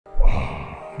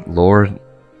Lord,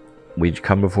 we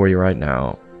come before you right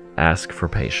now. Ask for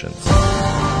patience.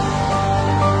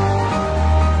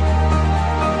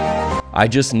 I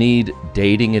just need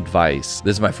dating advice.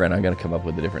 This is my friend. I'm going to come up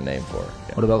with a different name for her.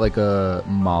 Yeah. What about like a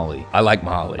Molly? I like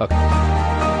Molly. Okay.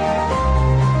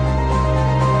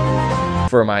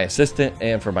 For my assistant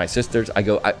and for my sisters, I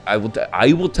go, I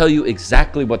will tell you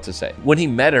exactly what to say. When he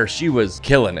met her, she was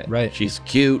killing it. Right. She's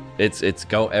cute.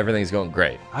 Everything's going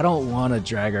great. I don't want to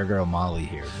drag our girl Molly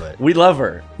here, but We love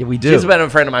her. yeah, we do. She's been a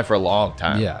friend of mine for a long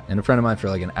time. Yeah, and a friend of mine for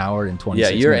like an hour and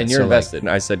 26 Yeah, you're minutes. invested. And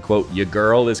I said, quote, your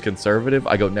girl is conservative.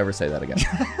 I go, never say that again.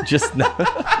 Just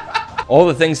all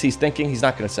the things he's thinking, he's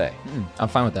not going to say. I'm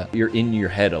fine with that. You're in your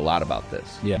head a lot about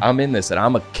this. Yeah. I'm in this and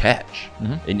I'm a catch.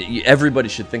 And everybody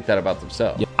should think that about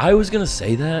themselves. Yeah. I was going to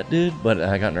say that, dude, but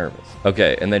I got nervous.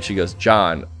 Okay. And then she goes,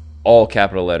 John, all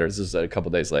capital letters. This is a couple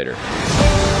days later.